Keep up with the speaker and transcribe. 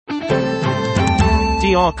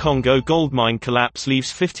DR Congo gold mine collapse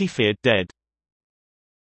leaves 50 feared dead.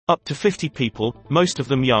 Up to 50 people, most of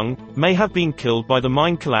them young, may have been killed by the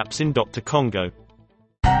mine collapse in Dr. Congo.